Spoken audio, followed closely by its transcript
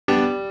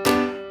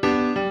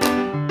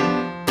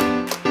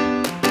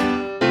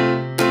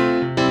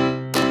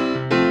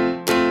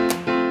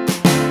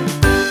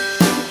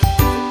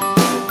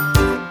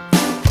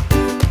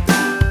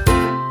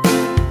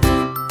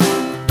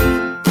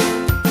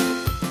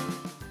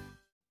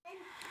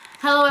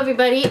Hello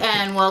everybody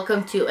and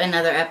welcome to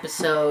another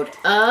episode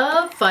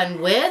of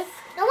Fun with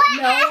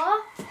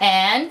Noah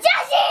and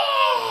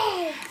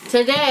Joyce.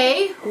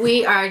 Today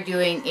we are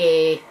doing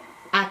a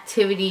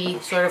activity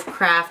sort of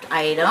craft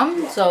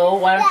item. So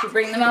why don't you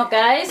bring them out,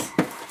 guys?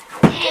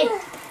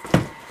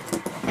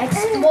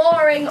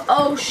 Exploring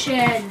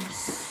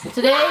oceans.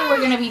 Today we're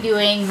going to be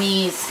doing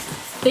these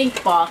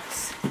think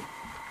box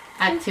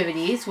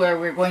activities where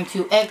we're going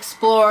to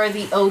explore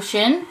the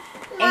ocean.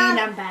 And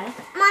I'm bad.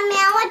 Mommy,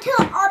 I want to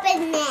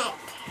open it.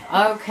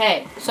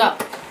 Okay, so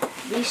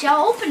We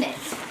shall open it.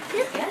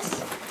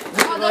 Yes.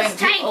 we're going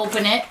to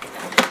open it.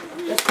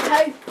 Let's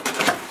type.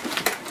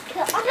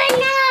 Open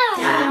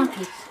now.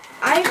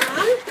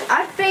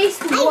 I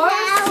faced worse.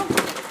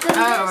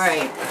 All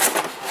right.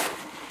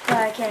 But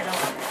I can't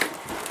open it.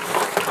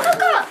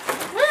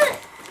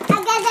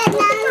 I got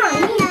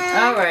it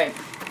now. All right.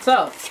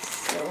 So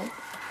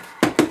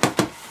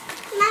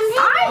Mommy,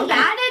 I'm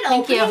bad at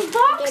Thank you. opening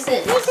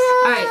boxes.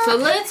 Alright, so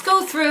let's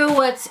go through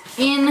what's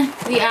in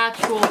the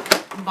actual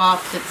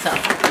box itself.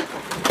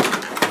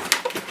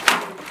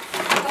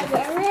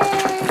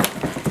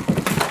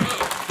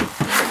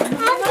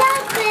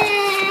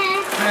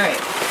 Alright.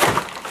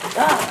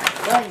 Oh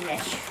my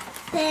goodness.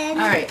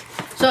 Alright.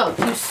 So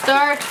to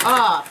start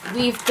off,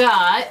 we've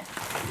got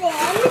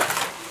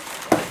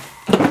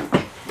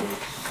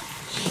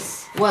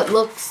what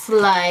looks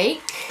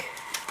like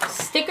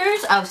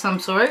stickers of some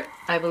sort,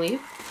 I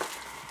believe.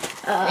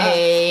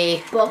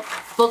 A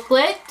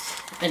booklet,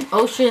 an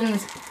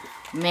ocean's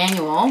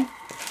manual.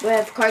 We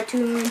have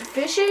cartoon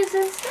fishes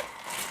and stuff.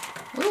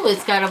 Ooh,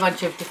 it's got a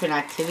bunch of different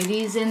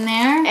activities in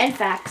there. And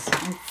facts.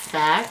 And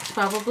facts,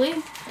 probably.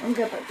 I'm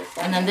gonna put this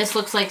down. And then this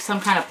looks like some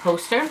kind of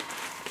poster.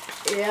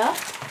 Yeah.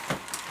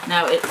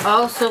 Now it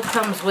also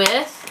comes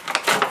with,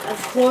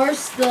 Of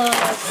course, the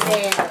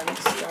sand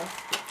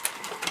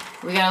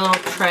stuff. we got a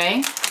little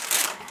tray.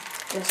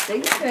 Just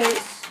in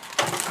case.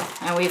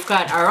 And we've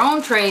got our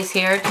own trays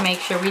here to make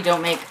sure we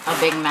don't make a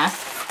big mess.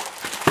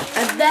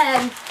 And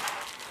then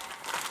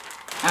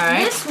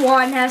Alright. this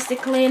one has to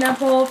clean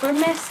up all of our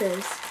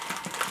messes.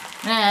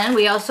 Then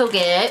we also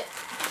get,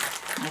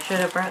 I should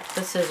have brought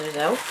the scissors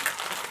out.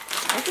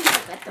 I think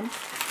I got them.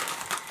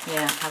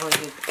 Yeah, how about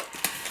you?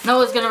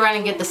 Noah's gonna run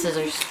and get the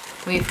scissors.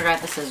 We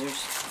forgot the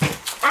scissors.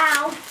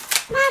 Ow.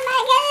 Mom,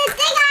 I got a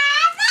thing.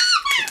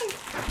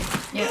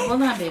 Yeah,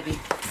 hold on, baby.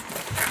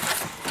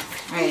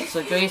 Alright,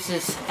 so Joyce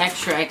is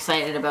extra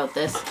excited about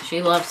this.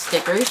 She loves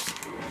stickers.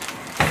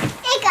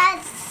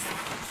 Stickers.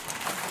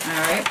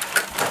 Alright.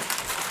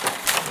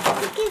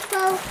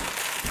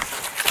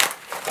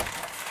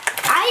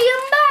 I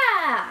am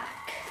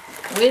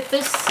back. With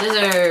the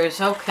scissors.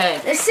 Okay.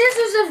 The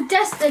scissors of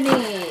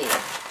destiny.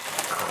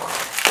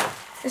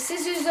 The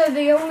scissors are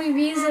the only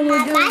reason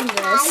we're doing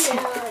this.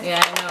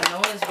 Yeah, I know.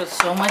 Noah's was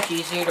so much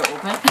easier to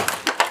open.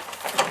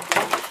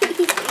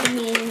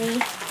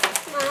 Mimi.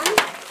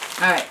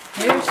 Alright,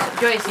 here's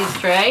Joyce's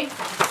tray.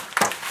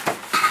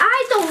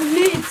 I don't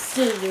need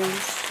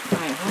scissors.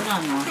 Alright, hold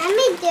on now. Let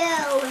me do.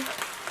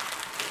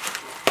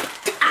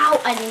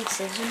 Ow, I need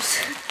scissors.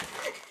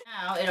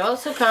 Now, it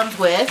also comes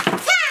with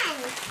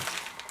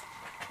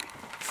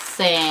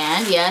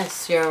sand.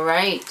 Yes, you're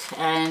right.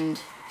 And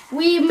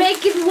We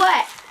make it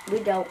wet. We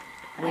don't.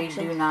 we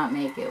do not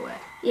make it wet.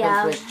 Yeah, I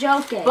Comes was with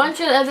joking. a bunch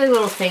of other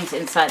little things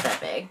inside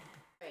that bag.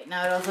 Right,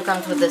 now it also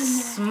comes with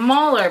this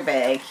smaller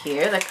bag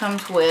here that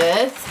comes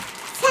with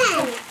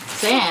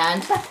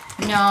sand.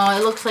 No,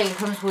 it looks like it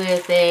comes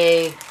with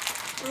a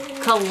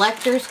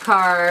collector's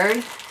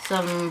card,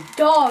 some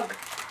Dog.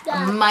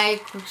 a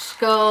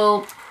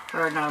microscope,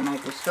 or not a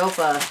microscope,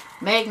 a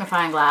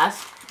magnifying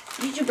glass.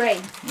 Use your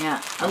brain.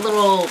 Yeah, a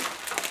little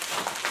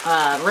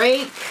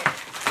rake.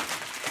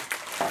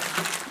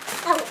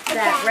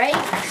 That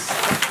rakes.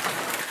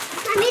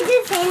 Let me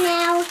do it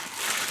now.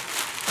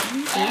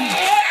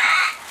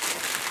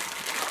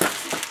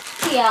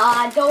 Yeah,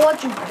 I don't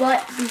want your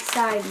butt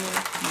beside me.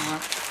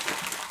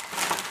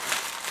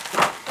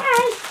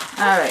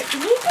 Alright.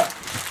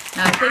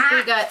 Now I think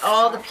we got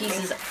all the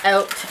pieces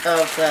out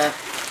of the...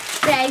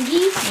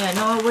 Baggies. Yeah,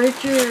 Noah,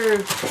 where'd your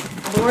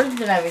boards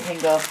and everything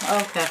go?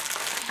 Okay.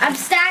 I'm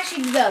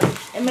stashing them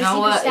in my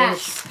Noah secret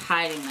is stash.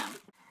 hiding them.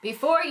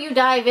 Before you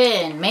dive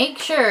in, make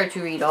sure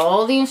to read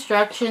all the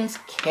instructions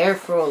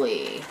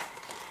carefully.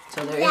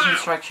 So there is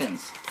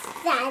instructions.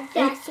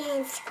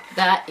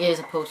 That is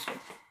a poster.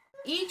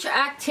 Each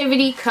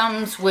activity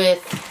comes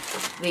with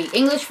the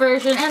English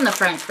version and the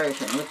French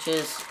version, which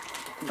is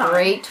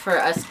great for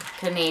us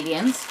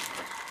Canadians.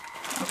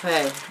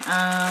 Okay,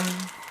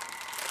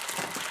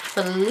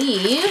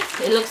 believe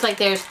it looks like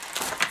there's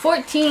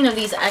 14 of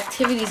these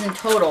activities in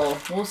total.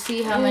 We'll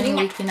see how many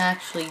we can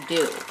actually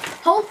do.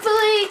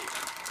 Hopefully,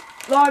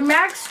 our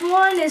max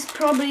one is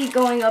probably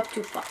going up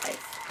to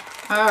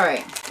 5.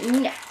 Alright.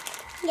 Yeah.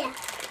 Yeah.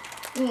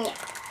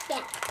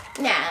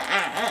 Yeah.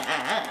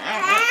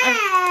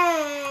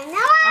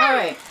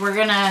 Alright, we're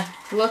gonna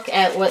look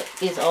at what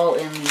is all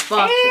in these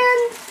boxes.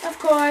 And, of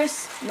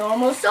course,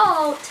 normal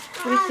salt.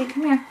 Lucy,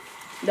 come here.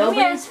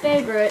 Nobody's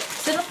favorite.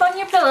 Sit up on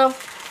your pillow.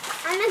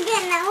 I'm not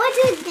getting that.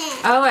 What is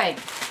this? Alright.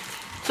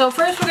 So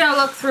first we're going to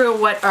look through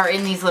what are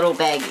in these little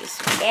baggies.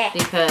 Yeah.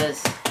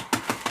 Because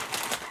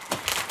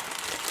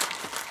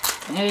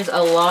there's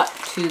a lot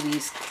to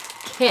these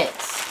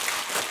kits.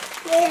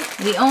 Yeah.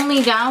 The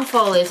only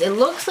downfall is it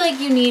looks like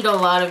you need a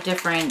lot of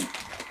different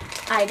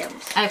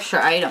Items.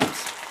 extra items.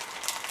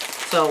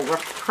 So we're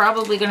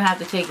probably going to have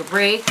to take a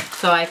break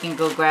so I can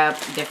go grab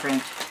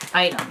different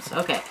items.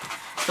 Okay.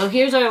 So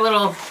here's our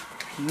little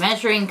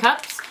measuring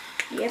cups.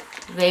 Yep.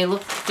 They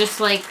look just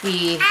like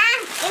the... Give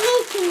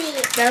it to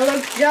me. They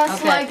look just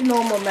Okay. like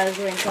normal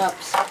measuring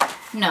cups.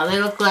 No, they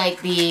look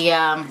like the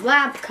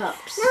Lab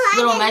cups.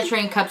 No, little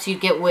measuring cups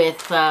you'd get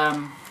with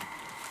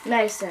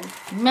Medicine.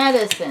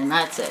 medicine.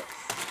 That's it.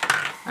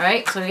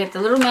 Alright, so you get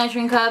the little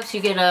measuring cups. You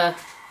get a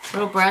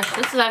little brush.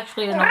 This is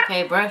actually an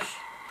okay brush.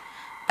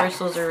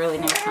 Bristles are really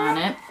nice on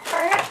it.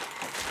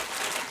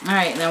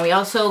 Alright, then we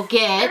also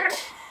get,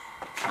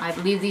 I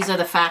believe these are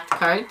the fact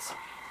cards.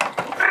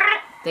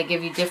 They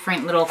give you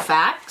different little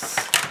facts.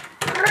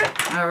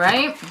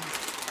 Alright.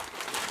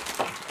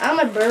 I'm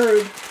a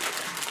bird.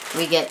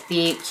 We get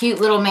the cute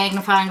little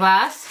magnifying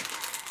glass.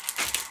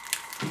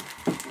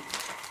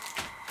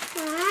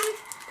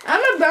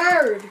 I'm a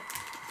bird.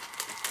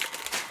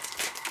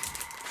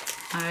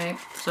 Alright,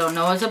 so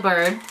Noah's a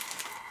bird.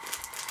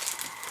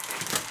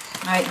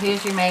 Alright,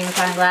 here's your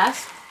magnifying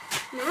glass.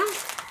 No.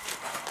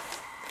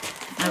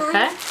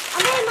 Okay.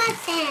 I'm in my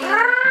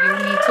sand. You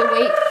need to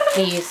weight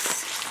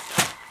these.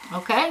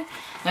 Okay.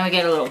 Then we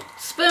get a little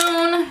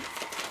spoon.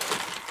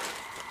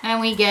 And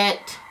we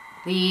get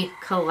the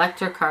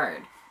collector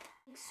card.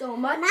 So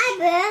much. My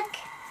book.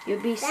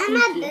 You'd be That's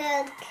sneaky.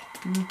 my book.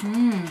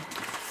 Mm-hmm.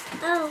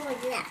 Oh,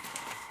 yeah.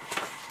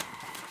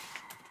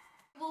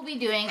 We'll be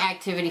doing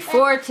activity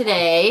 4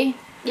 today.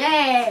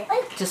 Yay.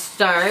 To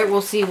start,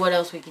 we'll see what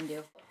else we can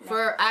do.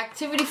 For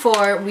activity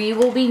 4, we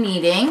will be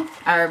needing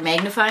our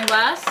magnifying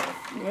glass.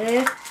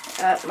 Yeah.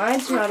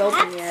 Mine's not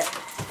open yet.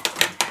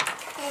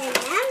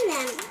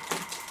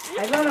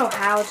 I don't know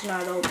how it's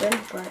not open,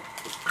 but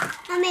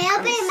Mommy,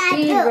 open my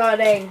speed book.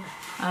 running.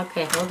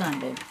 Okay, hold on,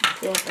 babe.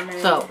 to open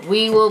it. So,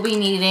 we will be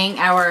needing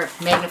our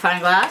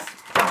magnifying glass,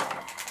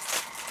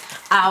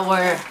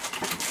 our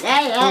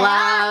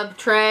lab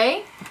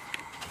tray,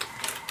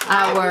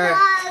 our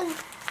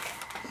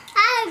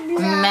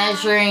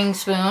measuring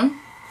spoon,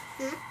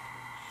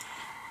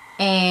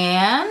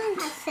 and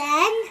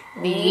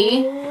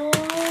the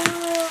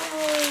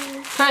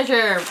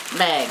treasure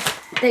bag.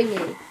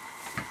 Thingy.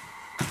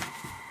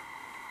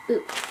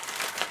 Ooh.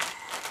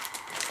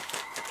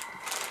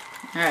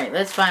 Alright,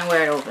 let's find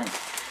where it opens,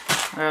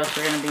 or else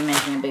we're going to be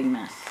making a big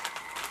mess.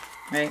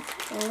 Right?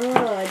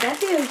 Oh, that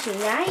feels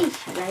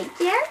nice right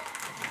there.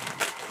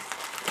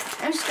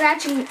 I'm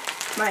scratching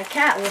my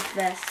cat with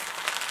this.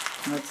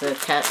 It's a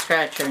cat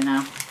scratcher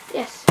now.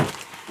 Yes.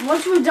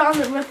 Once we're done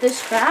with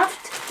this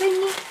craft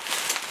thingy,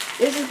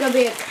 this is going to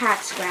be a cat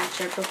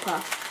scratcher for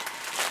Puff.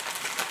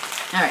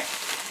 Alright.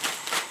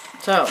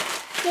 So,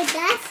 Get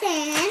that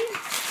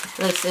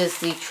in. this is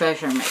the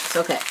treasure mix.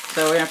 Okay,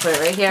 so we're going to put it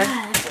right here.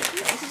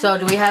 So,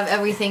 do we have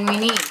everything we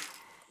need?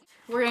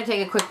 We're going to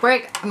take a quick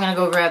break. I'm going to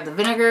go grab the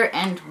vinegar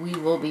and we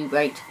will be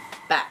right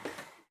back.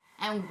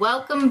 And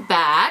welcome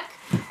back.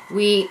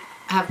 We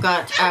have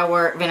got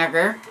our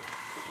vinegar.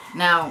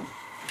 Now,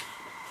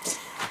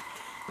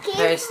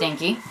 very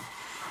stinky.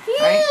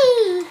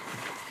 Right?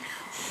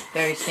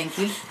 Very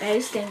stinky.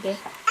 Very stinky.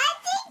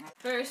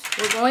 First,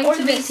 we're going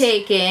to be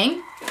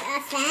taking...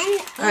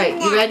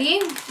 Alright, you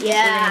ready?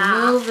 Yeah.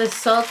 We're going to move the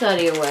salt out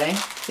of your way.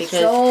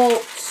 Because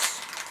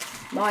Salts.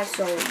 My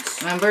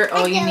salts. remember,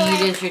 all you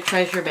need is your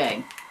treasure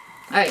bag.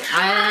 Alright,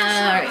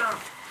 alright.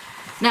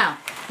 Now,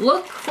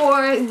 look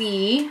for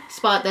the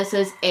spot that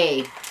says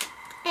A.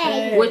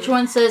 A. Which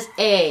one says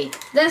A?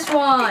 This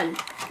one.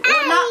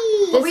 Well,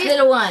 not, This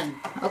little one,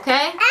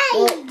 okay?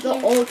 well,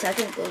 the old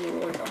technically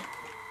little.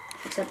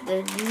 Except the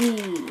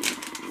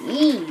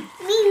E.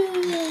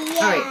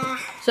 Alright,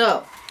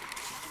 so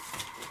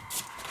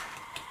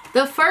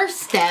the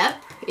first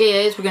step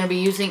is we're going to be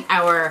using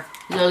our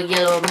little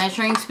yellow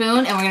measuring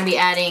spoon and we're going to be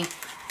adding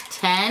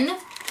 10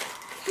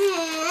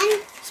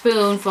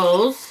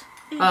 spoonfuls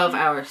of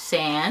our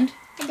sand.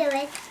 Do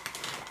it.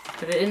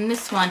 Put it in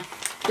this one,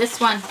 this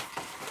one,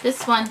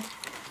 this one.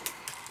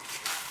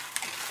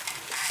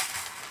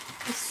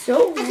 It's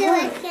so Do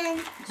good. it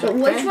again. So Okay.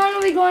 which one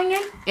are we going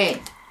in?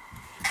 A.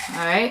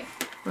 Alright,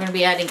 we're going to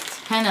be adding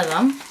 10 of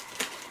them.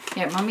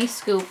 Here, mommy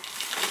scoop.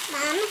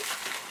 Mom.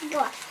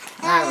 Go.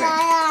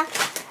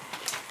 Alright.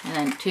 And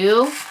then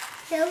 2.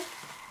 Do.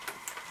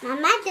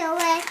 Mama, do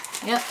it.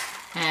 Yep.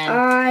 And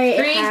I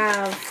 3.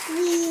 have.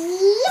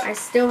 Three. I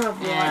still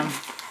have And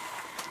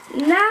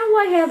one. Now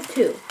I have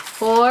 2.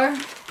 4.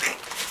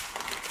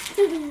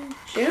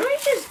 Shouldn't we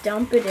just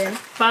dump it in?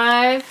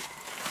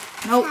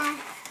 5. Nope.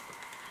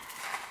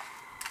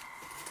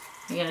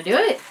 You gonna do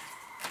it?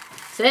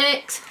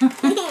 6. I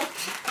do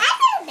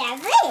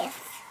that.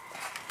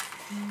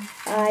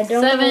 I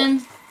don't.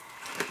 7.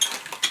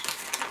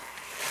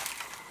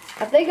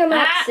 I think I'm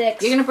at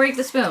 6. You're gonna break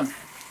the spoon.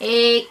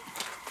 8.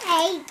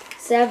 8.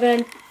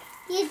 7,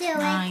 You do it.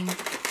 9,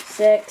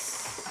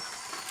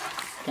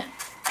 6. 10.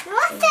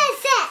 What's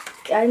that?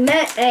 I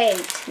meant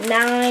 8,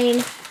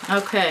 9.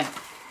 Okay.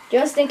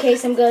 Just in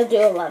case I'm going to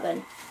do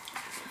 11.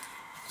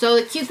 So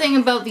the cute thing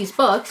about these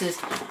books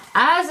is,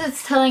 as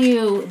it's telling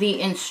you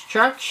the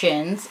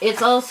instructions,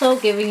 it's also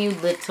giving you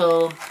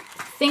little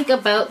think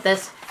about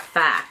this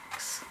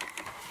facts.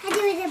 I do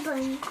it a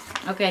bunny.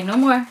 Okay, no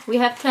more. We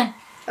have 10.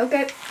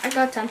 Okay, I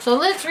got 10. So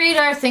let's read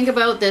our think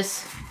about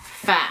this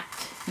fact.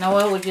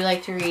 Noah, would you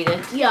like to read it?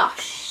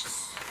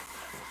 Yes.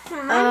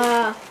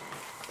 Mom.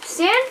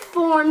 Sand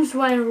forms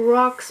when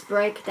rocks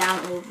break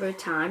down over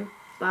time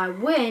by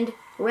wind,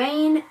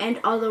 rain, and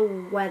other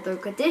weather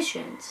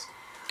conditions.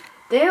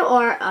 There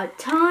are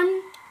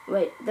tons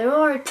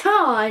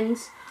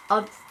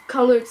of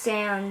colored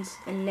sands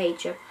in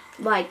nature,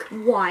 like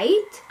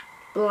white,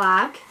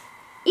 black,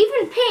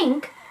 even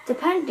pink,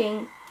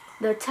 depending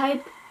the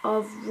type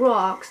of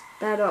rocks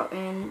that are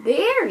in the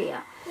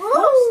area.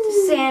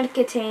 Most sand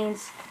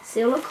contains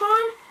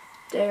silicon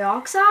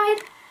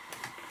dioxide,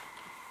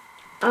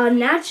 a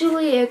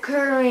naturally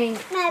occurring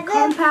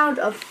compound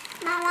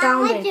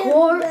found in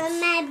quartz.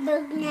 My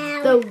book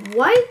now. The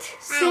white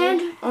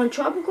sand on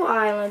tropical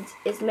islands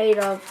is made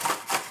of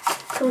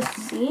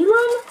calcium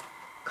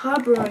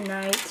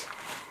carbonate,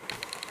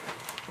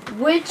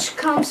 which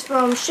comes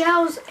from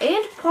shells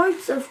and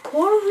parts of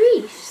coral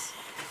reefs.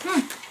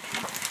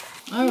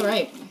 All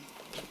right.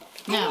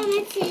 Now,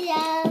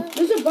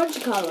 There's a bunch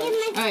of colors.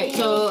 all right.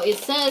 So it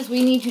says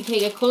we need to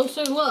take a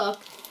closer look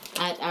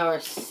at our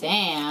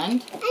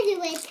sand. I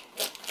do it.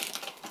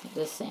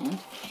 This sand,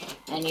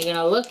 and you're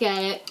gonna look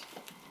at it,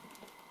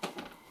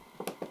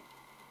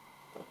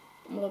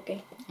 I'm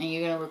looking. and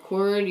you're gonna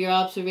record your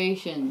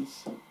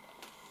observations.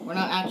 We're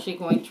not actually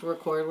going to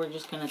record. We're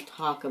just gonna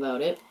talk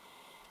about it.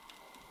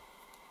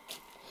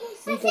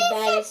 This is the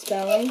baddest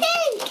spelling.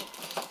 Pink.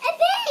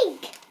 A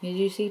pink. Did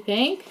you see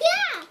pink?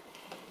 Yeah.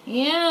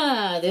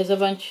 Yeah, there's a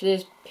bunch.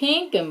 There's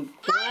pink and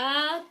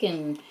black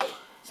and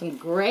some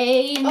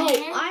gray in there.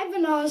 Oh,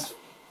 Ivanhoe's.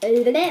 I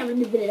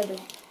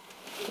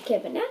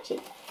can't pronounce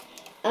it.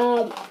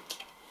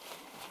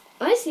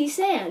 I see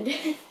sand.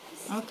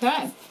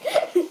 Okay.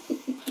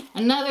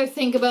 Another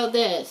think about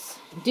this.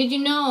 Did you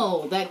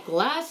know that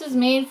glass is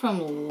made from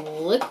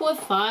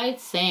liquefied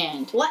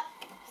sand? What?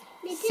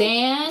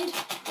 Sand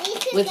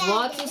with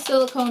lots of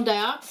silicon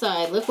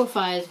dioxide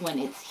liquefies when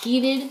it's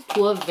heated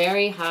to a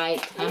very high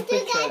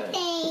temperature.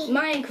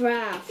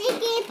 Minecraft.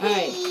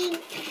 Alright.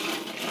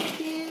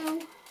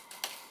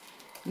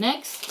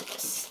 Next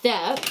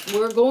step,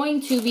 we're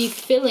going to be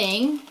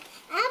filling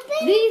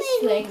These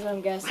things,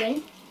 I'm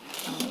guessing.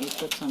 oh, you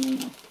put some in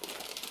there.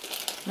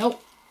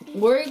 Nope.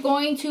 We're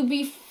going to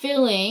be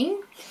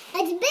filling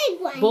It's a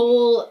big one.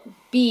 bowl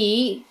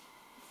B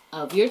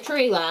of your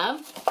tray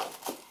lab.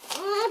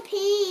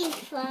 Pink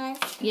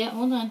first. Yeah,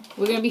 hold on.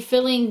 We're going to be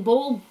filling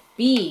bowl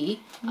B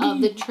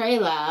of the tray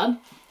lab,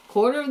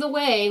 quarter of the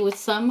way with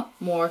some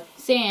more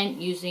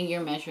sand using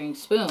your measuring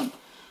spoon.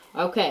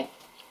 Okay,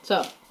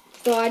 so.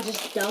 So I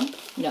just dump?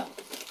 No.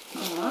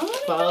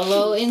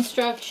 Follow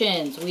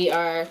instructions. We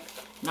are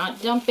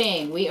not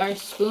dumping. We are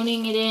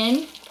spooning it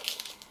in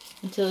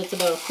until it's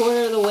about a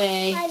quarter of the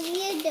way. How do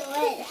you do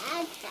it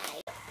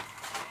outside?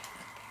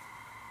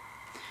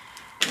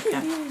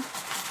 Okay.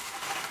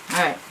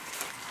 Alright.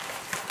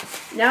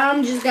 Now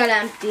I'm just gonna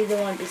empty the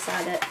one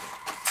beside it.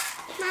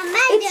 Mama,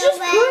 It's do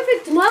just it.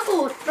 perfect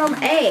level from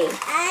A.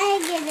 I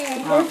get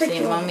it. Oh, Perfect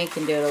see, one. Mommy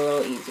can do it a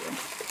little easier.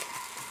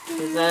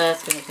 Because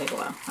that's going to take a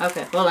while.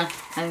 Okay, hold on. I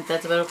think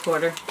that's about a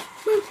quarter.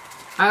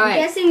 I'm Alright.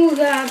 guessing we're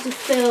gonna have to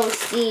fill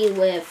C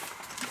with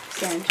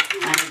sand.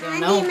 I don't I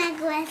know. need my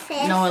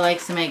glasses. Noah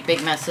likes to make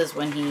big messes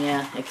when he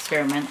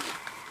experiments.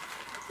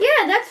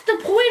 Yeah, that's the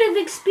point of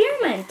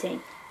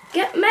experimenting.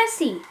 Get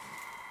messy.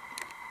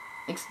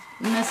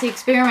 Messy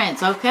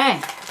experiments. Okay.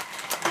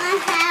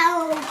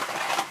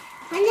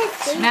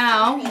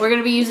 Now, we're going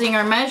to be using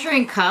our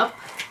measuring cup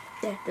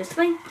Yeah, this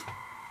way.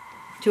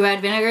 to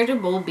add vinegar to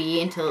bowl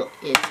B until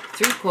it's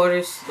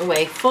 3/4 the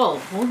way full.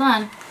 Hold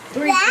on.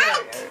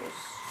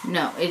 3/4.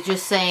 No, it's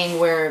just saying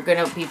we're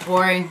going to be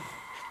pouring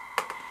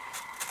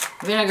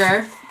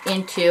vinegar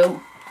into...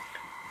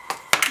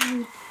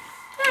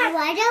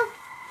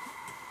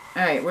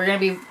 Alright, we're going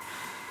to be...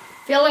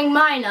 Filling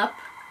mine up.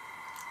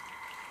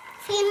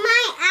 See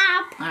my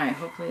app. Alright,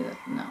 hopefully that...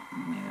 No,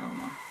 maybe a little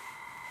more.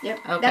 Yep,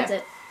 Okay. that's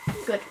it.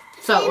 Good.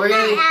 So, we're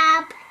going to be... My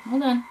app.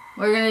 Hold on.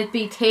 We're going to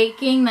be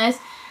taking this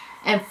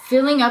and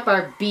filling up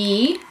our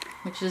B,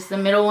 which is the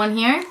middle one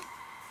here.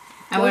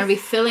 And we're going to be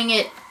filling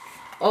it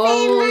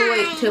all the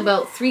way to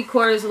about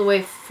 3/4 of the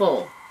way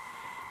full.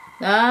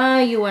 Ah,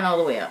 you went all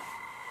the way up.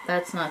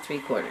 That's not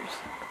 3/4.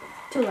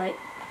 Too light.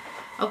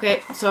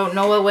 Okay, so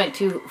Noah went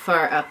too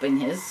far up in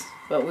his,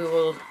 but we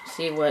will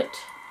see what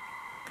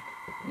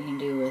we can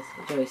do with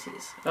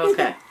Joyce's.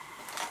 Okay.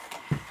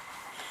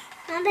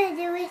 I'm gonna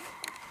do it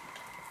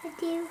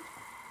with you.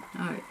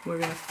 Alright, we're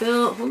going to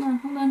fill... Hold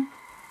on.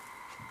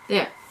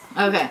 There.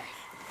 Okay.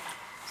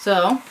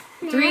 So,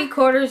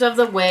 3/4 of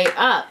the way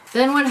up.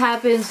 Then what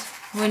happens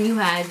when you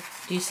add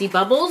Do you see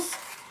bubbles?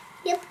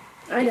 Yep.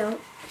 I don't.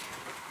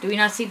 Do we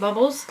not see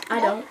bubbles? I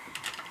don't.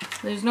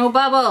 There's no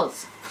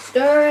bubbles.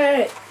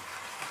 Stir it.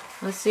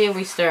 Let's see if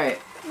we stir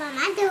it.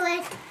 Mama, do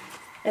it.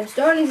 I'm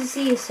starting to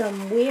see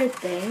some weird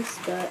things,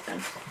 but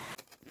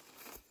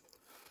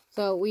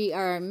So we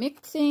are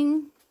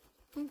mixing,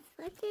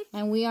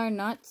 and we are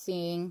not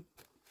seeing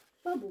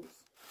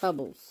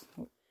bubbles.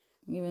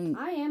 Even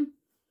I am.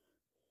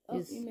 Oh,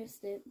 Is- you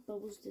missed it.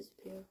 Bubbles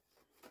disappear.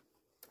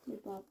 They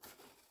pop.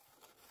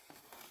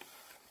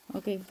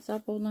 okay,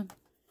 stop holding on.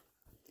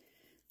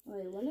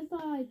 Wait, what if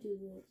I do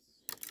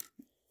this?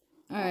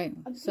 All right,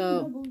 I'm seeing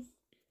so bubbles.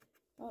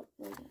 Oh,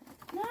 wait.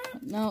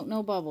 No.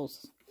 no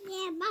bubbles.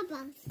 Yeah,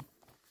 bubbles.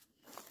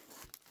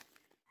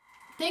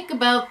 Think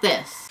about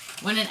this.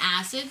 When an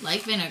acid,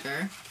 like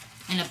vinegar,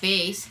 and a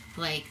base,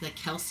 like the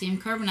calcium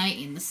carbonate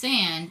in the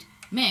sand,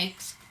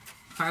 mix,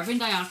 carbon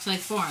dioxide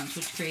forms,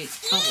 which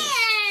creates bubbles.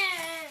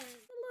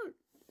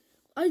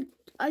 Look,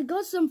 I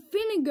got some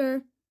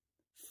vinegar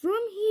from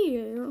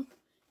here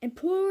and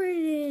poured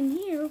it in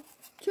here.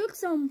 Took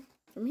some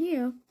from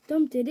here,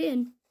 dumped it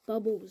in,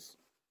 bubbles.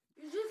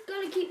 You just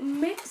gotta keep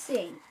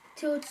mixing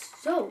till it's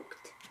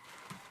soaked.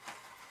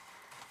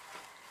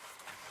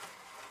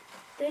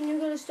 Then you're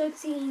gonna start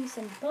seeing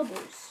some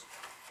bubbles.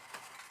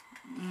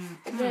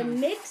 And then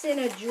mix in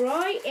a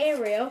dry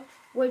area,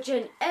 which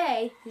in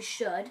A you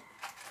should.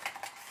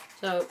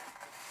 So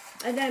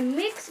And then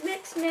mix,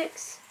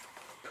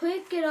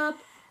 pick it up,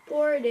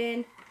 pour it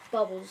in,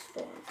 bubbles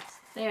form.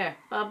 there,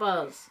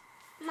 bubbles.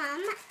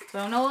 Mama,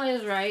 So Noah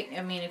is right.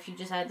 I mean, if you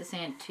just add the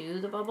sand to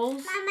the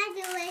bubbles, Mama,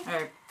 do it.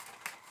 or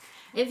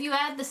if you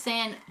add the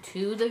sand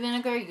to the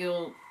vinegar,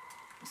 you'll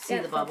see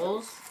Yeah, the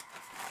bubbles.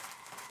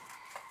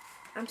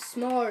 I'm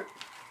smart.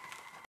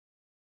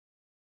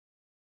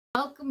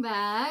 Welcome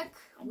back.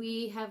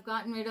 We have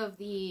gotten rid of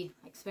the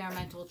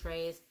experimental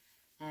trays,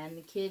 and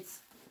the kids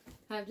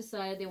have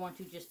decided they want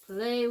to just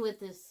play with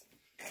this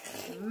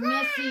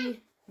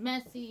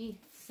messy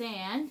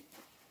sand.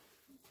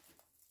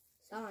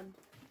 Son.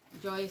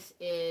 Joyce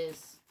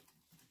is...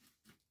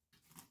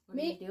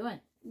 What are you doing?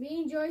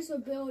 Me and Joyce are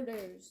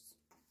builders.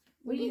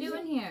 What are you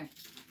doing here?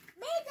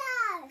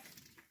 Bigger.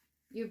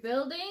 You're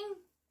building?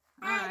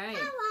 Alright.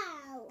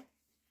 Wow.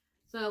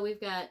 So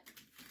we've got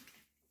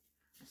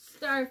a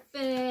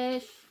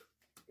starfish.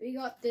 We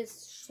got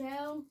this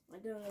shell. I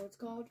don't know what it's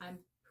called. I'm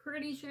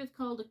pretty sure it's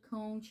called a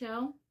cone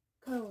shell.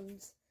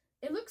 Cones.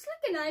 It looks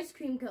like an ice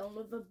cream cone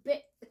with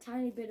a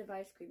tiny bit of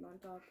ice cream on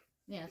top.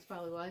 Yeah, that's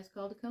probably why it's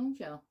called a cone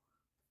shell.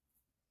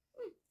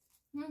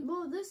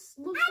 Well, this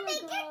looks I like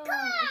think a it's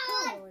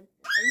cone.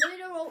 A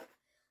literal.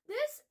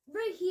 This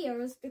right here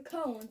is the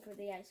cone for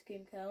the ice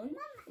cream cone,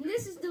 and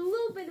this is the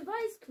little bit of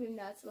ice cream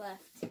that's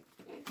left.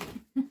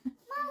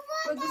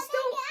 But there's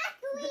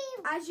still,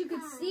 as you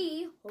can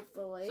see,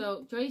 hopefully.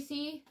 So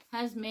Joycey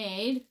has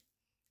made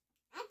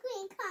Ice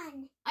cream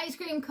cone. ice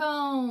cream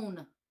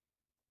cone.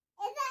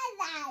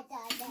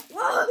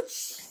 Whoa!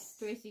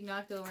 Joycey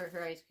knocked over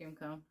her ice cream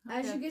cone.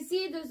 As you can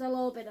see, there's a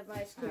little bit of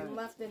ice cream Alright.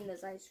 left in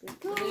this ice cream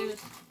So cone.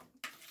 there's...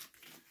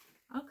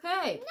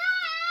 Okay.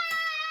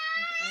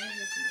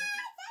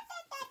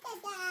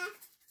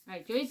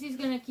 Alright, Joycey's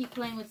gonna keep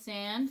playing with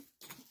sand.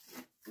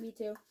 Me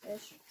too,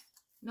 ish.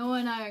 Noah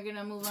and I are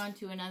gonna move on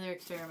to another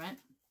experiment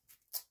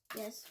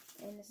Yes,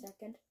 in a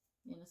second.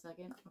 in a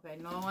second. Okay,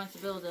 Noah wants to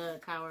build a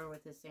tower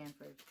with his sand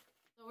first.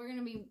 So we're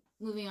gonna be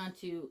moving on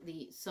to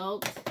the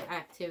salt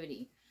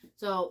activity.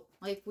 So,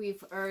 like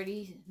we've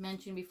already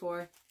mentioned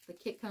before, the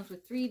kit comes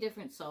with 3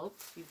 different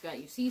salts. You've got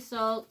your sea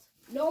salt,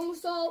 Normal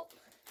salt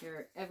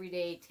your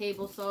everyday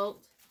table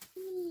salt,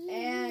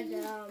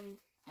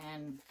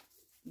 and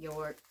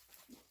your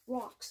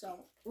rock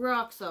salt,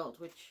 rock salt,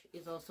 which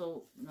is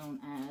also known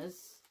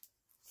as...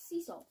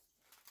 sea salt.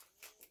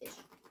 Ish.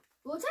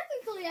 Well,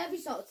 technically, every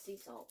salt's sea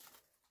salt.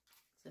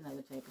 It's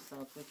another type of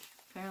salt, which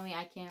apparently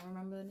I can't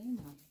remember the name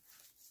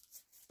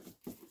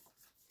of.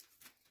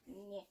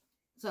 Yeah.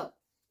 So,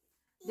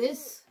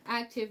 this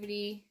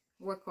activity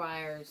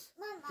requires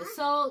the Mama,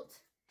 salt,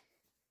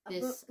 A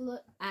this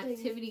booklet thing.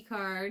 activity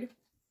card,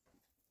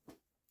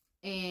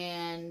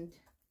 and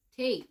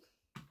tape.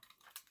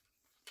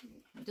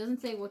 It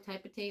doesn't say what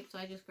type of tape, so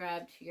I just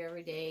grabbed your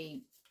everyday.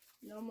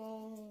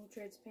 Normal,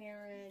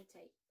 transparent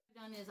tape.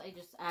 What I've done is I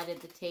just added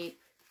the tape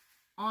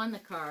on the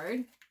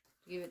card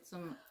to give it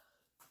some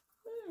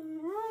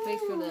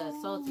place for the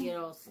salt to get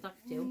all stuck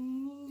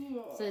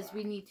to. It says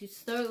we need to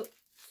start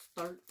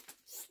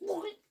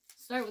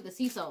with the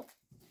sea salt.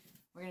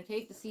 We're gonna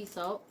take the sea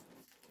salt.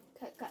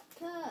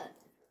 Cut.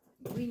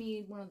 We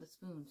need one of the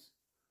spoons.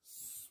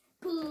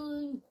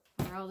 Spoon.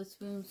 Where are all the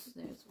spoons?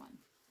 There's one.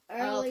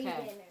 Early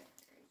Okay. dinner.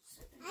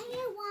 I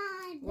need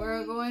one.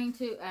 We're going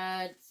to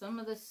add some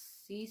of the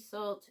sea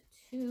salt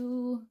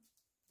to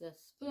the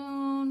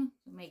spoon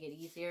to make it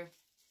easier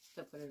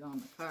to put it on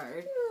the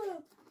card.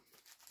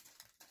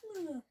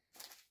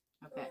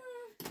 Okay.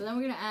 So then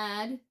we're going to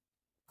add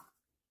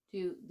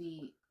to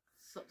the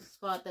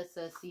spot that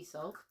says sea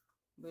salt.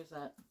 Where's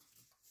that?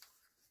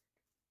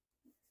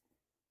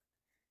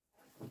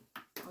 Oh,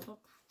 don't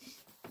touch.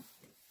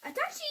 I touched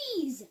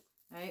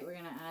Alright, we're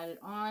going to add it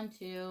on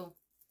to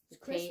the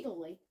It's tape.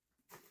 crystally.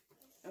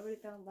 I already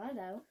found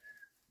that out.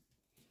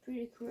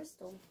 Pretty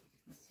crystal.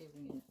 Let's see if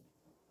we can...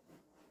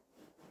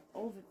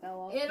 Oh, it fell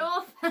off. It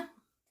all fell.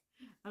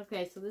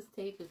 Okay, so this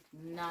tape is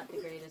not the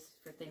greatest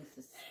for things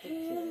to stick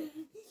to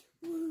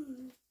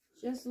it.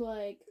 Just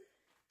like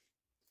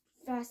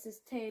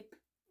fastest tape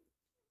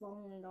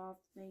falling off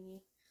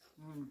thingy.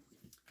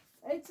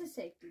 It's a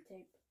safety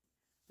tape.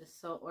 The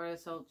salt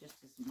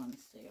just doesn't want to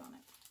stay on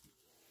it.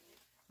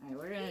 Alright,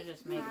 we're going to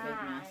just make a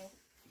big mess.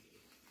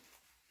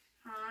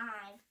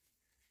 Hi.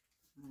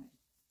 Alright.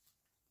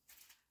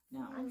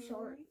 Now, I'm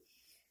short.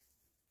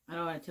 I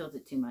don't want to tilt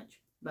it too much,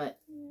 but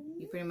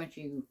you pretty much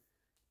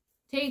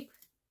tape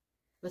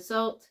the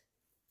salt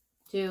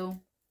to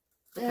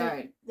the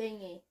card.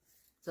 Thingy.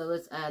 So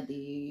let's add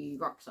the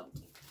rock salt.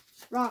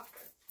 Rock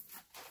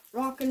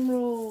and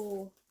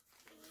roll.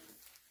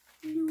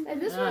 And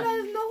this one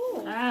has no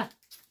hole. I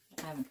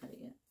haven't cut it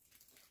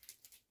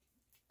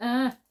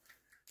yet.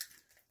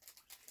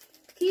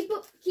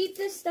 Keep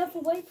this stuff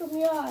away from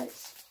your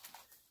eyes.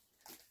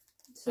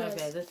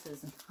 Okay, this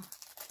is...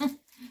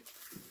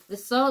 The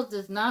salt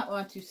does not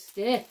want to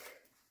stick.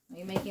 Are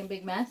you making a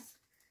big mess?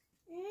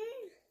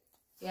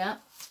 Yeah.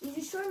 You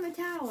destroyed my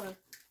tower.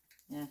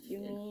 Yeah, You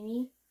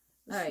meanie.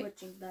 Alright.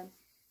 Switching them.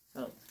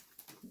 Salt.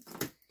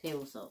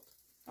 Table salt.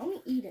 I'm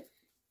gonna eat it.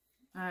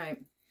 Alright.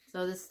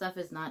 So this stuff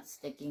is not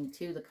sticking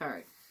to the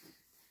card.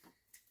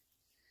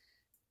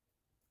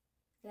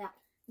 Yeah.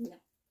 No.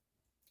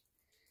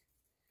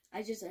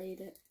 I just ate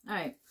it.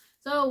 Alright.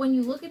 So when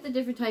you look at the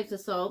different types of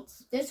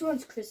salts, This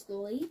one's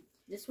crystally.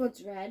 This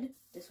one's red.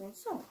 This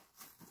one's salt.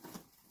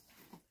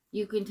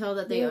 you can tell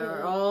that they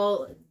are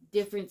all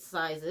different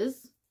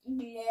sizes.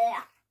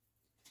 Yeah.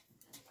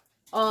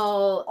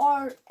 All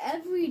Our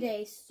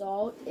everyday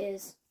salt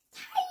is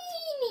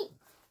tiny.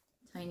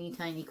 tiny,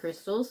 tiny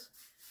crystals.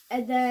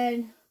 And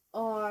then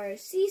our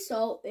sea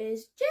salt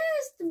is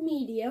just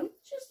medium.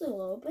 Just a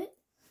little bit.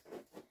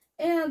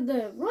 And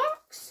the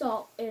rock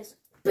salt is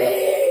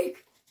big.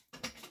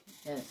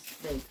 Yes,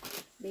 big.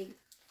 Big.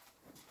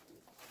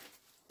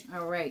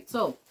 Alright,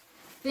 so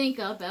think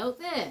about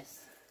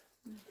this.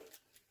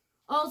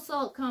 All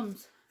salt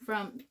comes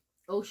from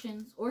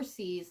oceans or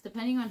seas,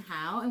 depending on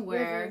how and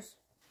Rivers.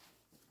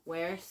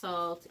 where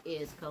salt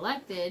is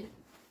collected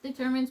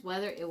determines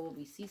whether it will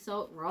be sea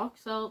salt, rock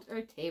salt,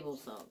 or table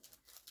salt.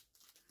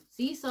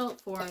 Sea salt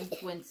forms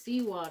when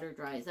seawater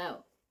dries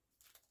out.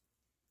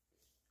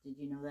 Did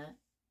you know that?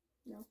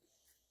 No.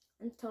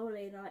 I'm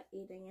totally not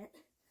eating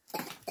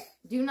it.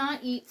 Do not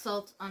eat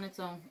salt on its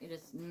own. It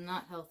is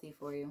not healthy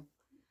for you.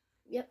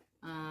 Yep.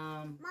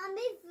 Mommy,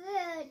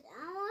 food.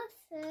 I want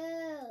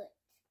food.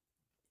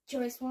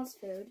 Joyce wants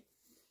food.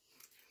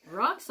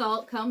 Rock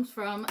salt comes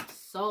from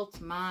salt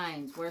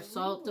mines, where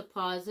salt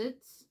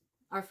deposits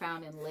are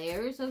found in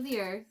layers of the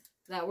earth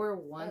that were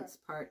once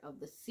part of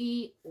the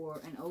sea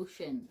or an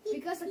ocean.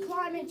 Because of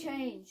climate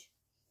change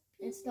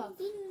and stuff.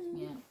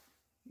 Yeah.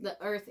 The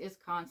earth is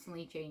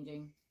constantly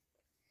changing.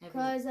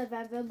 Because of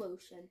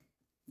evolution.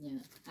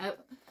 Yeah.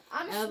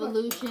 I'm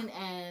Evolution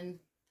and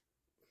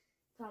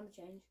climate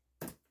change.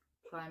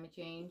 climate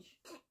change.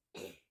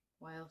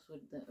 Why else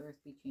would the earth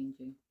be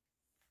changing?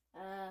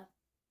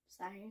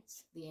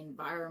 Science. The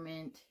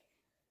environment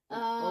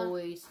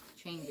always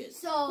changes.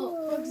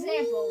 So, for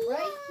example,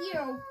 right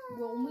here,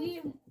 when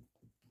we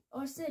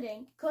are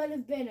sitting, could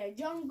have been a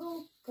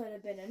jungle, could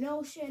have been an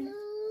ocean,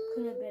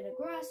 could have been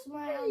a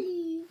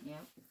grassland,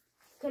 Yep.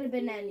 could have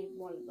been any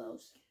one of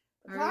those.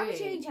 But Alright. climate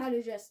change had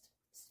to just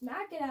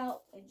smack it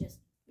out and just,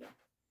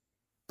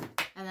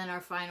 And then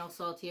our final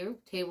salt here,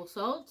 table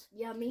salt.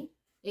 yummy.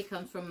 It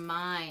comes from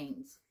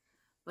mines,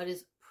 but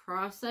is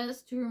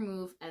processed to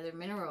remove other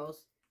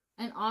minerals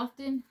and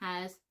often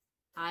has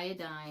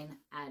iodine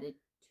added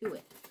to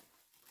it.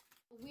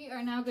 We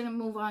are now going to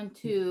move on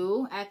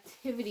to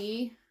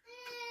activity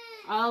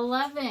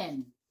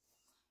 11,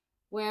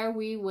 where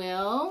we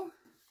will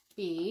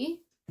be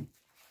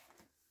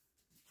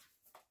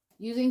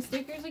using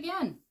stickers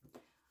again.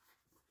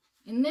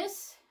 In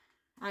this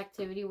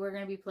activity, we're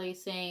going to be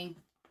placing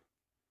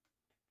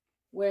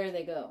where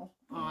they go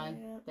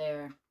on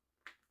their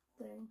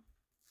Thing.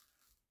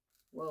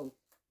 Whoa.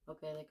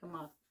 Okay, they come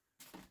off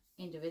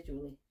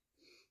individually.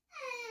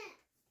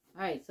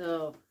 Alright,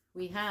 so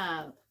we're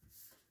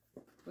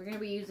going to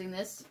be using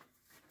this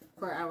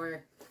for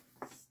our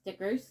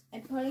stickers.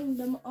 And putting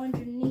them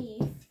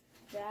underneath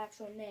the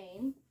actual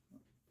name,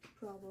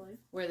 probably.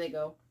 Where they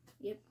go.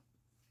 Yep.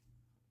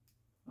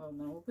 Oh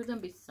no, we'll put them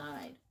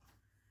beside.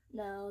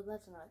 No,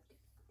 that's not good.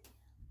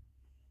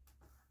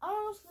 I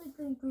honestly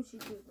think we should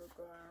do the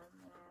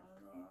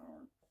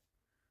ground.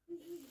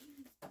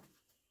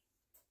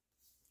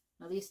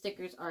 Now these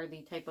stickers are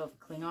the type of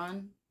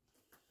Klingon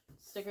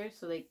stickers,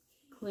 so they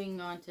cling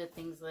on to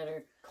things that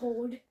are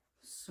Cold.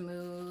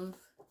 smooth,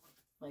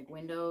 like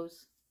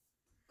windows.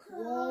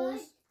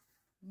 Walls.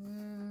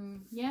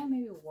 Yeah,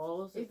 maybe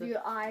walls. If you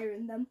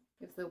iron them.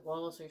 If the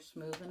walls are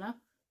smooth enough.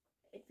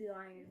 If you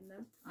iron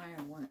them.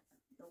 Iron what?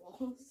 The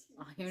walls.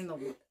 Iron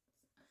the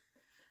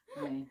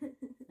Okay.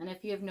 And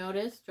if you have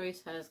noticed,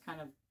 Joyce has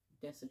kind of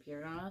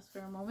disappeared on us for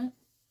a moment.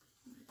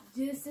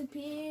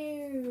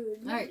 Disappeared.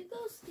 All right.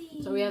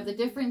 So we have the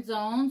different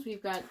zones.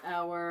 We've got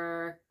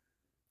our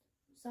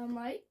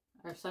sunlight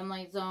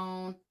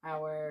zone,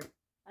 our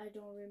I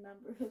don't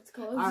remember what it's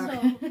called.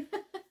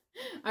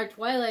 our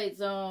twilight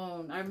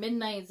zone, our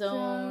midnight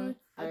zone,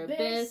 our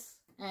abyss,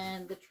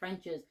 and the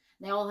trenches.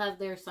 They all have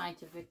their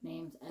scientific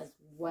names as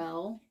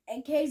well.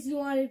 In case you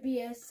want to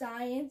be a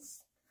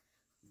science.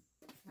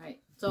 All right.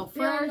 So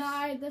Bill first,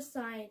 Nye, the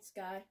science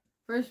guy.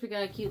 First, we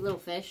got a cute little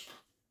fish.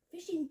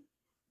 Fishy.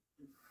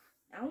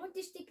 I want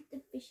to stick at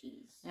the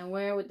fishies. And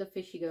where would the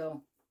fishy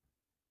go?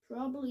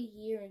 Probably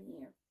here and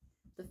here.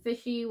 The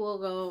fishy will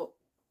go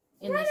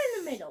in in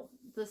the middle.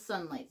 The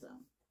sunlight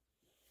zone.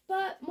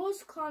 But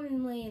most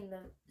commonly in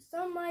the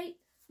sunlight,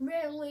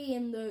 rarely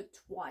in the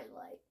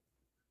twilight.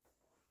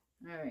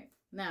 Alright.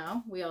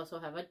 Now, we also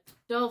have a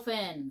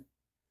dolphin.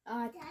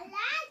 A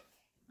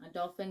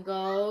dolphin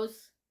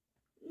goes...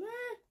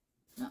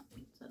 No,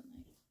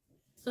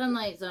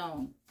 sunlight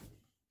zone.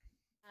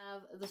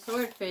 Have the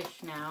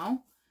swordfish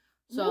now.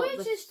 So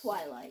which is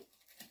twilight.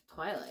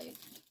 Twilight?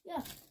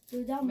 Yeah.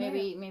 They're down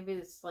maybe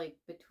it's like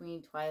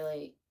between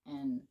twilight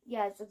and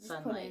so just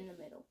sunlight. Put it in the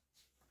middle.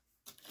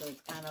 So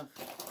it's kind of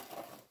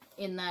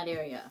in that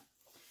area.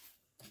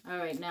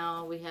 Alright,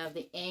 now we have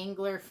the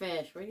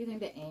anglerfish. Where do you think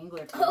the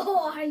anglerfish is?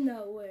 Oh, I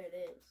know where it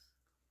is.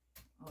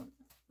 Oh.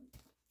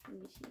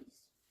 Let me see.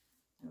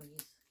 Oh,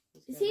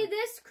 you see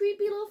this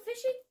creepy little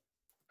fishy?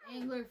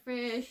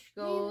 Anglerfish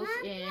goes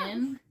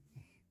in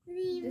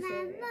this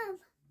area.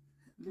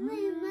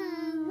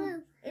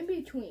 In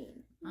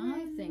between.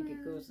 I think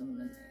it goes in the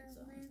midnight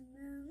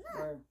zone.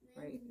 Or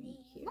right in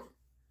here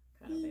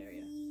kind of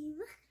area.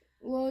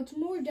 Well, it's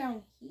more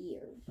down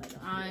here.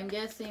 I'm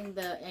guessing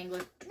the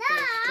anglerfish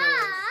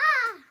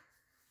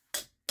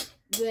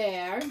goes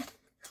there.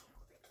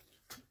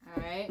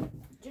 Alright.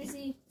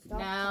 Juicy.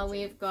 Now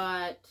we've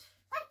got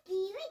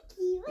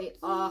the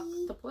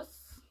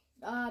octopus.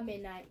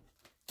 Midnight.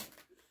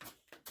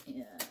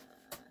 Yeah.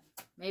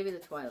 Maybe the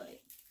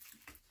twilight.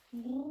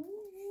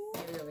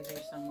 Maybe over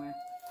here somewhere.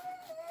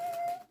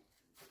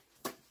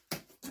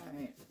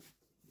 Alright.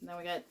 Then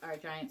we got our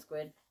giant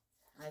squid.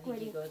 I think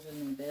he goes in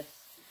the abyss.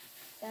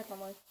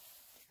 Definitely.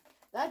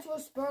 That's where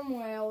sperm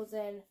whales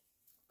and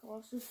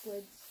colossal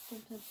squids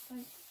sometimes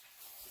fight.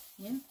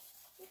 Yeah.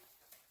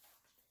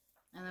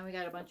 And then we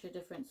got a bunch of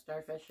different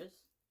starfishes.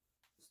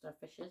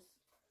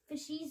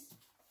 Fishies.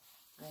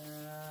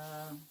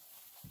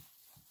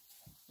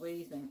 What do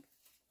you think?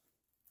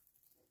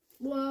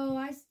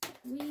 Well,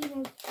 we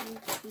don't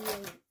see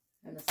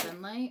In the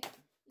sunlight?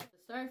 The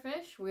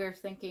starfish, we are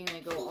thinking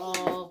they go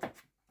all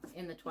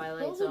in the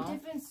twilight zone. Those are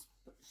different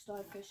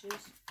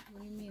starfishes.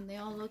 What do you mean? They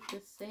all look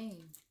the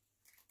same.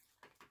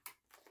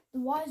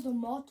 Why is there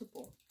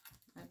multiple?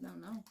 I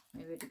don't know.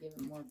 Maybe to give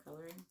it more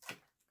color.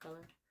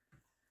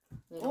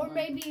 Or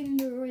maybe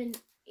they're in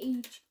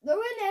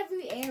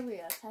every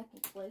area,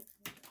 technically.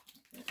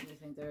 You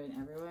think they're in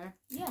everywhere?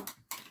 Yeah,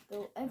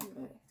 they're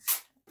everywhere.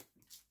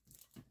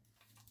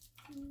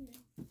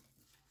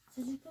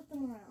 So just put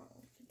them around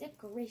for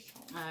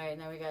decoration. Alright,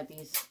 now we got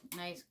these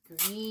nice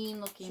green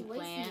looking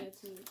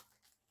plants.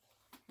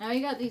 Now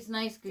we got these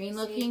nice green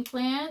looking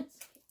plants.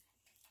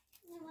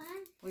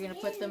 We're going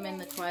to put them in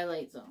the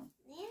twilight zone.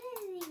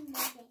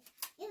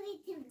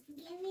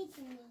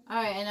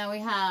 Alright, and now we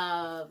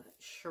have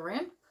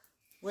shrimp.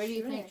 Where do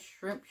you think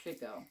shrimp should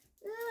go?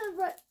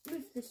 Right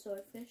with the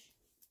swordfish.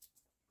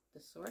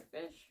 The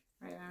swordfish?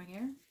 Right around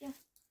here? Yeah.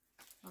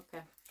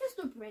 Okay. Just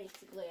a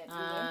basically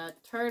everywhere.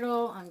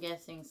 Turtle, I'm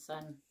guessing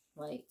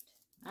sunlight.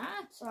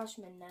 Slash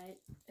midnight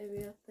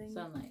area thing.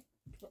 Sunlight.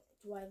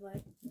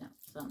 Twilight. No,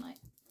 sunlight.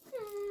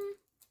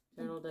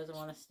 Turtle doesn't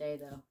want to stay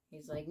though.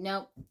 He's like,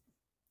 nope.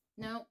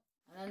 Nope.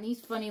 And then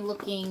these funny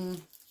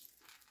looking,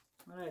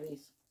 what are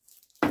these?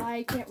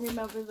 I can't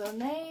remember their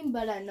name,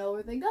 but I know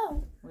where they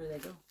go. Where do they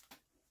go?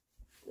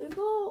 They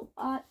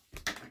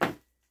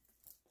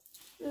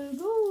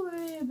go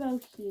right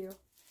about here.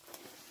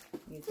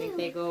 You think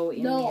they go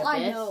in the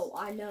abyss? No,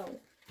 I know.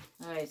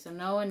 Alright, so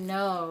no one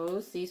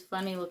knows. These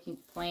funny looking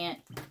plant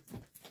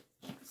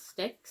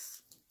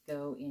sticks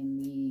go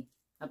in the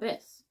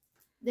abyss.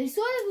 They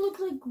sort of look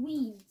like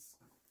weeds.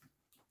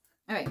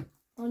 Alright.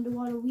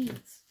 Underwater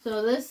weeds.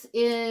 So this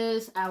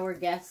is our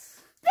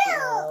guess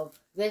of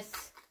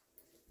this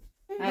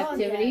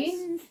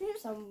activity.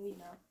 Some we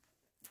know.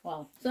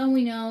 Well, some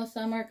we know,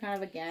 some are kind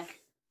of a guess.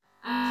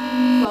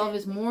 Activity 12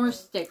 is more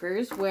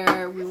stickers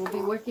where we will be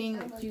working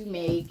to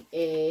make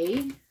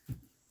a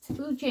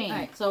food chain.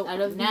 Alright, so out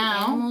of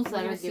now, animals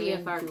that are given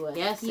if our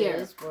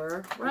guesses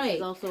were right. This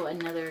is also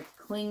another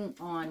cling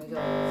on.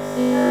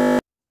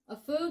 A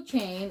food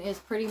chain is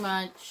pretty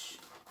much...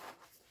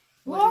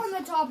 We're on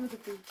the top of the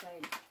food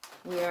chain.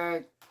 We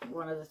are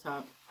one of the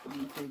top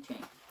on the food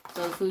chain.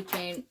 So the food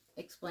chain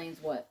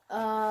explains what?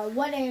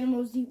 What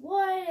animals eat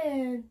what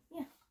and...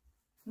 Yeah.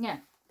 Yeah.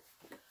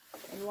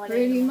 And what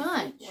pretty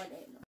much.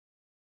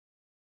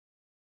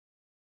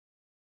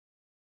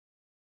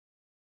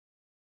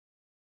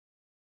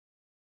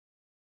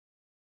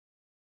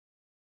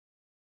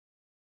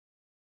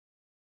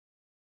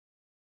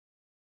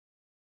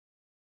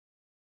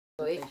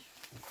 So it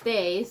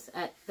stays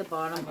at the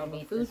bottom of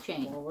the food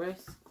chain.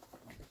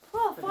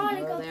 Oh,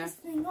 finally got this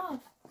thing off.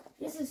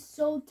 This is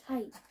so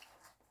tight.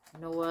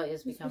 Noah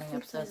is becoming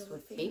obsessed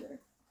with tape.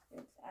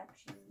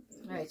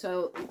 Alright,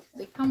 so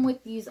they come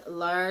with these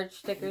large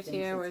stickers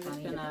here. We're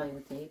just gonna play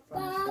with tape.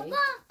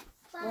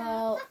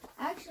 Well,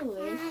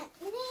 actually,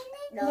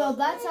 no,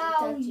 that's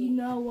how you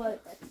know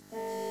what.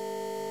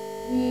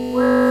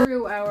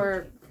 Through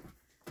our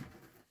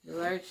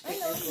large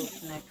stickers will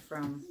connect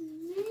from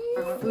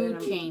our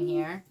food chain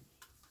here.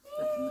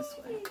 Put them this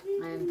way.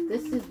 And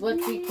this is what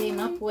we came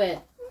up with.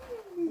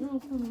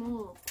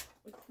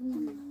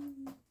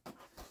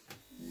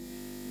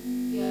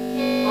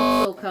 It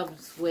also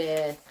comes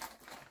with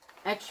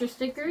extra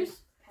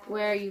stickers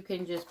where you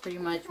can just pretty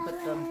much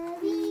put them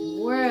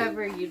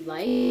wherever you'd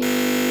like.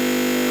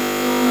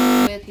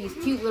 With these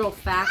cute little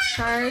fact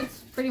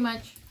cards, pretty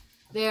much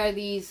they are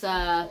these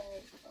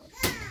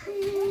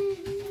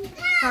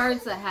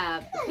cards that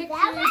have the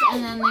pictures,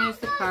 and then there's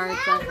the cards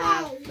that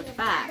have the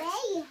facts.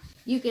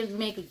 You can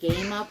make a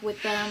game up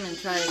with them and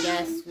try to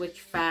guess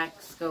which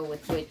facts go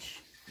with which.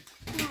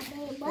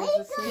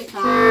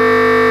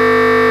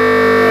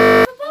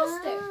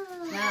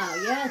 Now,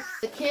 yes,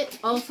 the kit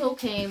also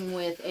came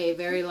with a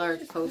very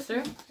large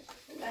poster.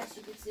 As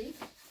you can see.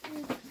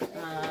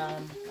 That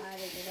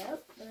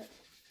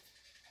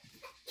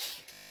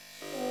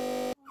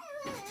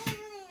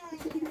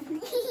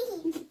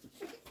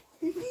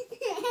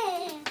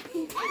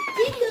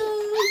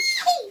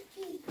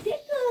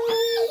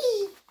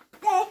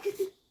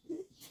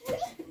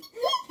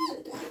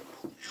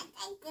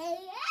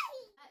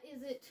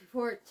is it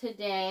for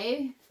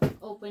today.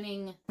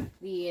 Opening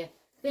the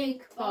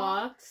Think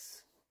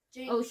Box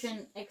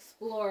Ocean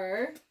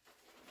Explorer.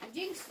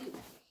 Jinx you.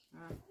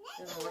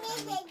 Doesn't work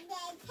on me.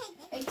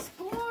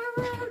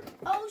 Explorer,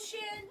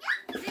 ocean,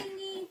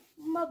 thingy,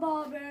 my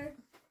bobber.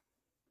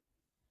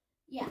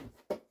 Yeah.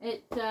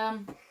 It's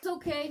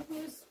okay. It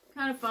was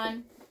kind of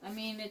fun. I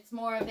mean, it's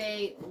more of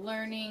a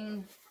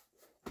learning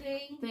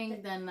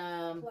thing than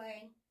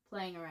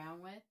playing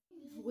around with.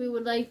 We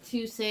would like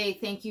to say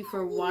thank you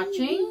for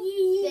watching.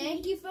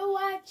 Thank you for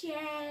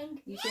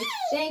watching. You say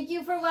thank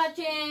you for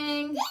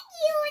watching.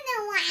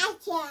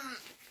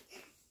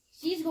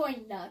 She's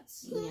going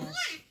nuts. Yes.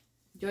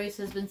 Joyce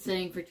has been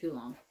sitting for too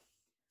long.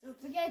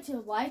 Don't forget to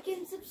like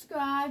and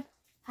subscribe.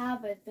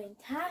 Have a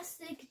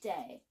fantastic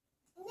day.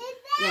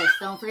 Yes,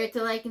 don't forget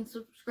to like and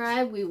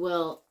subscribe. We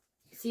will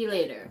see you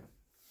later.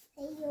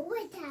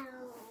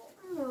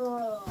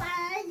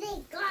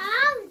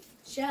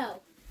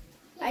 Show.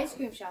 Ice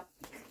cream shop.